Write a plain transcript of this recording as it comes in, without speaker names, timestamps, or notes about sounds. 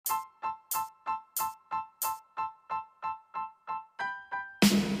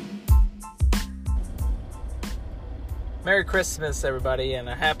Merry Christmas, everybody, and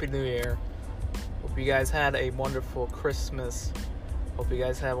a Happy New Year. Hope you guys had a wonderful Christmas. Hope you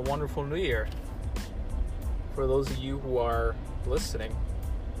guys have a wonderful New Year. For those of you who are listening,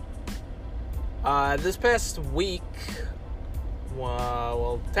 this past week,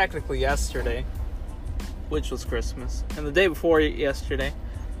 well, technically yesterday, which was Christmas, and the day before yesterday,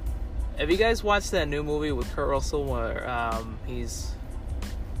 have you guys watched that new movie with Kurt Russell where he's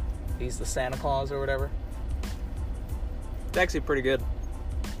the Santa Claus or whatever? It's actually pretty good.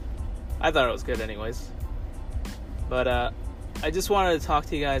 I thought it was good anyways. But I just wanted to talk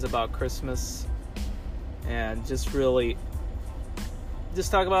to you guys about Christmas and just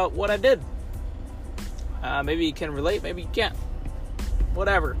talk about what I did. Maybe you can relate, maybe you can't.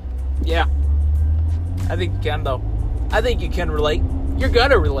 Whatever. Yeah. I think you can, though. I think you can relate. You're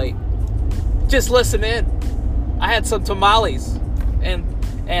gonna relate. Just listen in. I had some tamales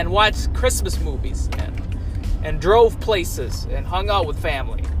and watched Christmas movies and drove places and hung out with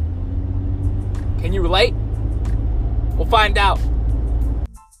family. Can you relate? We'll find out.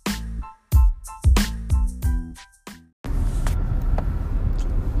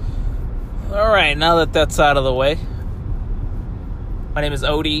 Alright, now that that's out of the way, my name is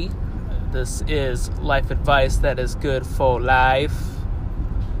Odie. This is life advice that is good for life.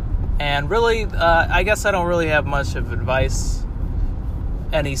 And really, I guess I don't really have much of advice,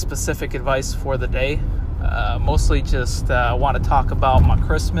 any specific advice for the day. Mostly just want to talk about my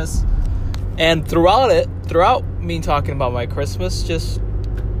Christmas. And throughout me talking about my Christmas, just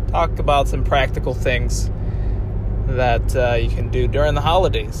talk about some practical things that you can do during the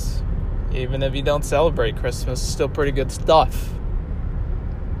holidays. Even if you don't celebrate Christmas, it's still pretty good stuff.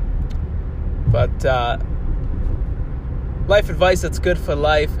 But life advice that's good for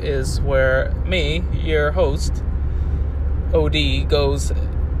life is where me, your host, OD, goes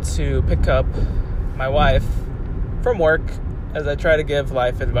to pick up my wife from work as I try to give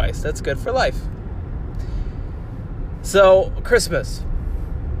life advice that's good for life. So, Christmas.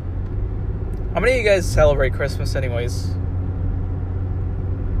 How many of you guys celebrate Christmas anyways?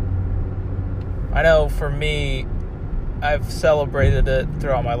 I know for me, I've celebrated it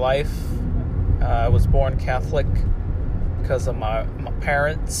throughout my life. I was born Catholic because of my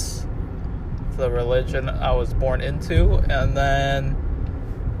parents, the religion I was born into, and then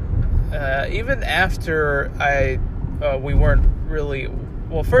even after we weren't really,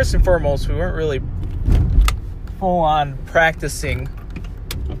 well, first and foremost, we weren't really full on practicing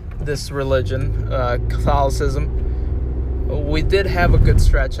this religion, Catholicism. We did have a good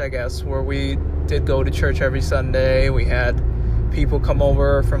stretch, I guess, where we did go to church every Sunday. We had people come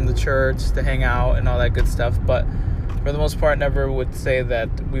over from the church to hang out and all that good stuff, but for the most part, never would say that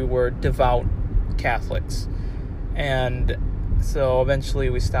we were devout Catholics. And so eventually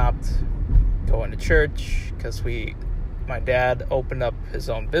we stopped going to church because my dad opened up his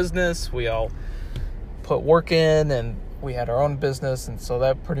own business. We all put work in and we had our own business, and so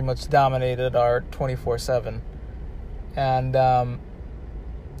that pretty much dominated our 24/7. And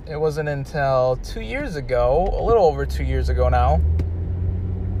it wasn't until 2 years ago, a little over 2 years ago now,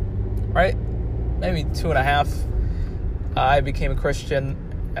 right? Maybe 2.5. I became a Christian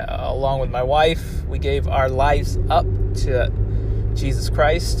along with my wife. We gave our lives up to Jesus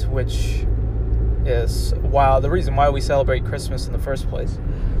Christ, which is the reason why we celebrate Christmas in the first place.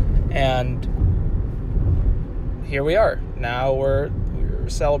 And here we are. Now we're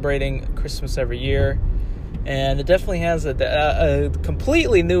celebrating Christmas every year. And it definitely has a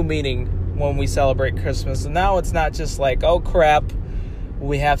completely new meaning when we celebrate Christmas. And now it's not just like, oh crap,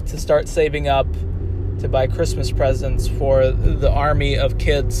 we have to start saving up to buy Christmas presents for the army of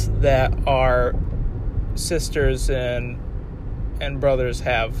kids that our sisters and brothers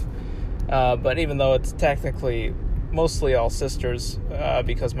have. But even though it's technically mostly all sisters,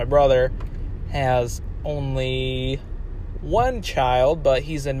 because my brother has only one child, but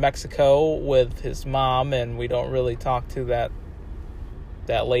he's in Mexico with his mom, and we don't really talk to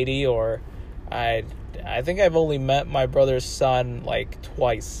that lady. Or I think I've only met my brother's son like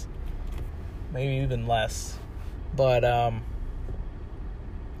twice, maybe even less. But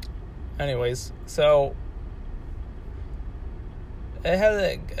anyways, so it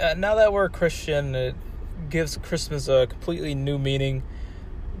has now that we're a Christian, it gives Christmas a completely new meaning.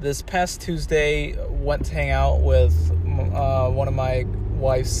 This past Tuesday, went to hang out with one of my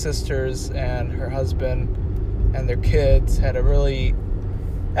wife's sisters and her husband and their kids. Had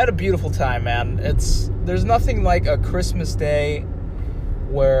a beautiful time, man. There's nothing like a Christmas day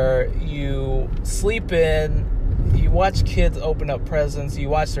where you sleep in, you watch kids open up presents, you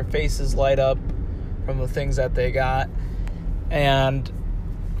watch their faces light up from the things that they got, and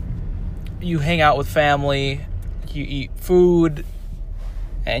you hang out with family. you eat food,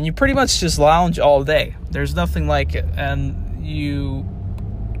 and you pretty much just lounge all day. There's nothing like it. And you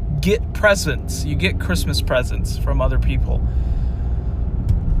get presents. You get Christmas presents from other people.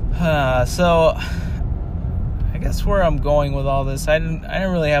 So I guess where I'm going with all this, I didn't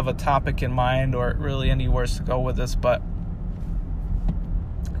really have a topic in mind or really anywhere to go with this, but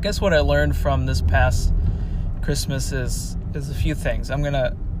I guess what I learned from this past Christmas is a few things. I'm going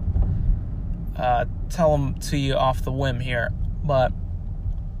to tell them to you off the whim here, but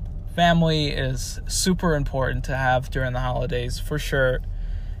family is super important to have during the holidays, for sure.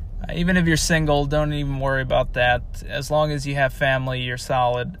 Even if you're single, don't even worry about that. As long as you have family, you're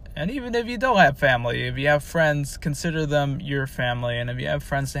solid. And even if you don't have family, if you have friends, consider them your family. And if you have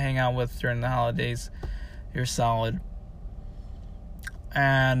friends to hang out with during the holidays, you're solid.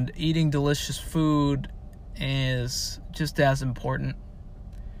 And eating delicious food is just as important.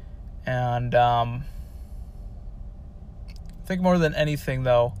 And I think more than anything,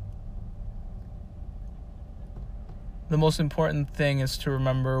 though, the most important thing is to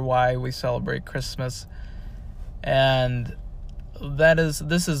remember why we celebrate Christmas. And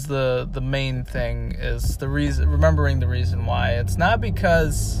this is the main thing, is the reason, remembering the reason why. It's not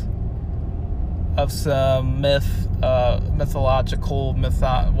because of some mythological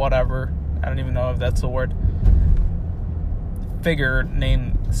whatever. I don't even know if that's a word. Figure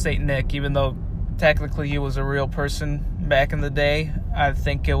named Saint Nick, even though technically he was a real person back in the day. I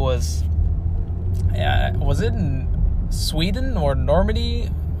think it was it in Sweden or Normandy?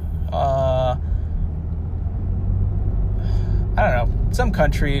 I don't know, some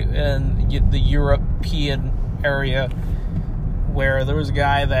country in the European area where there was a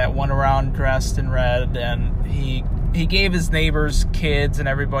guy that went around dressed in red, and he gave his neighbors, kids, and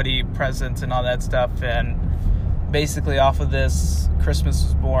everybody presents and all that stuff, and basically off of this, Christmas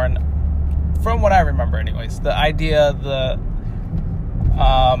was born, from what I remember anyways. The idea, the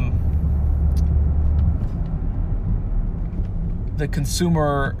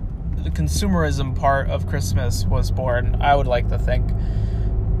consumerism part of Christmas was born, I would like to think.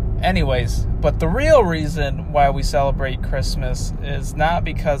 Anyways, but the real reason why we celebrate Christmas is not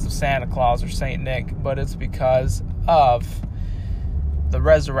because of Santa Claus or Saint Nick, but it's because of the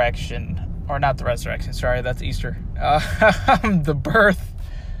resurrection, or not the resurrection, sorry, that's Easter. The birth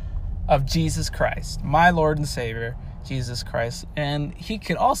of Jesus Christ, my Lord and Savior, Jesus Christ. And he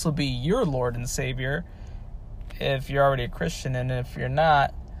can also be your Lord and Savior if you're already a Christian, and if you're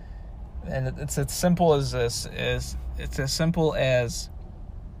not, and it's as simple as this, it's as simple as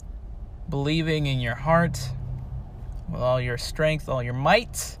believing in your heart with all your strength, all your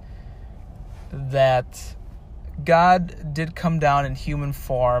might, that God did come down in human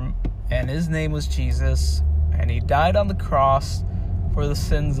form, and his name was Jesus, and he died on the cross for the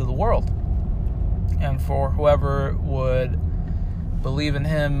sins of the world, and for whoever would believe in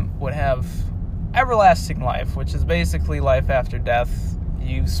him would have everlasting life, which is basically life after death.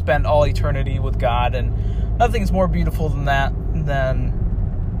 You spend all eternity with God, and nothing's more beautiful than that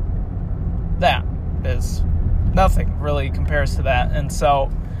is nothing really compares to that. And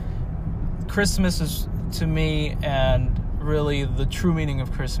so Christmas is, to me, and really the true meaning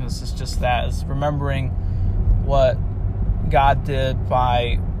of Christmas is just that, is remembering what God did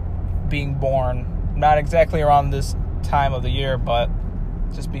by being born, not exactly around this time of the year, but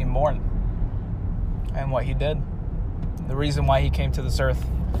just being born, and what he did, the reason why he came to this earth.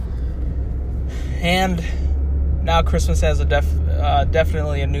 And now Christmas has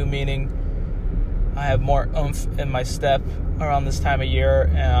definitely a new meaning. I have more oomph in my step around this time of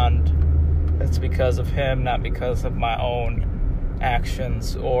year, and that's because of him, not because of my own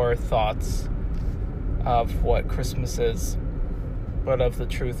actions or thoughts of what Christmas is, but of the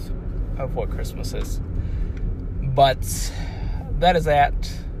truth of what Christmas is. But that is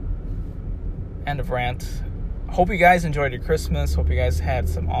that. End of rant. Hope you guys enjoyed your Christmas. Hope you guys got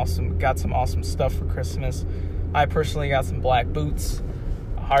some awesome stuff for Christmas. I personally got some black boots,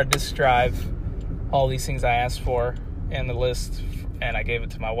 a hard disk drive, all these things I asked for in the list, and I gave it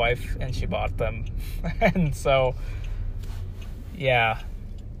to my wife, and she bought them. And so, yeah,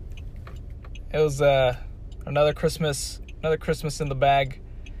 it was another Christmas in the bag,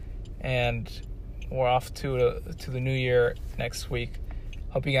 and we're off to the new year next week.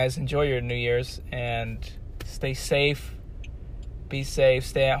 Hope you guys enjoy your New Year's, and stay safe. Be safe.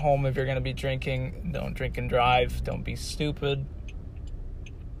 Stay at home if you're going to be drinking. Don't drink and drive. Don't be stupid.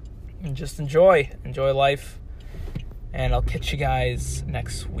 And just enjoy life. And I'll catch you guys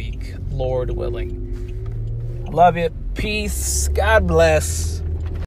next week, Lord willing. I love you. Peace. God bless.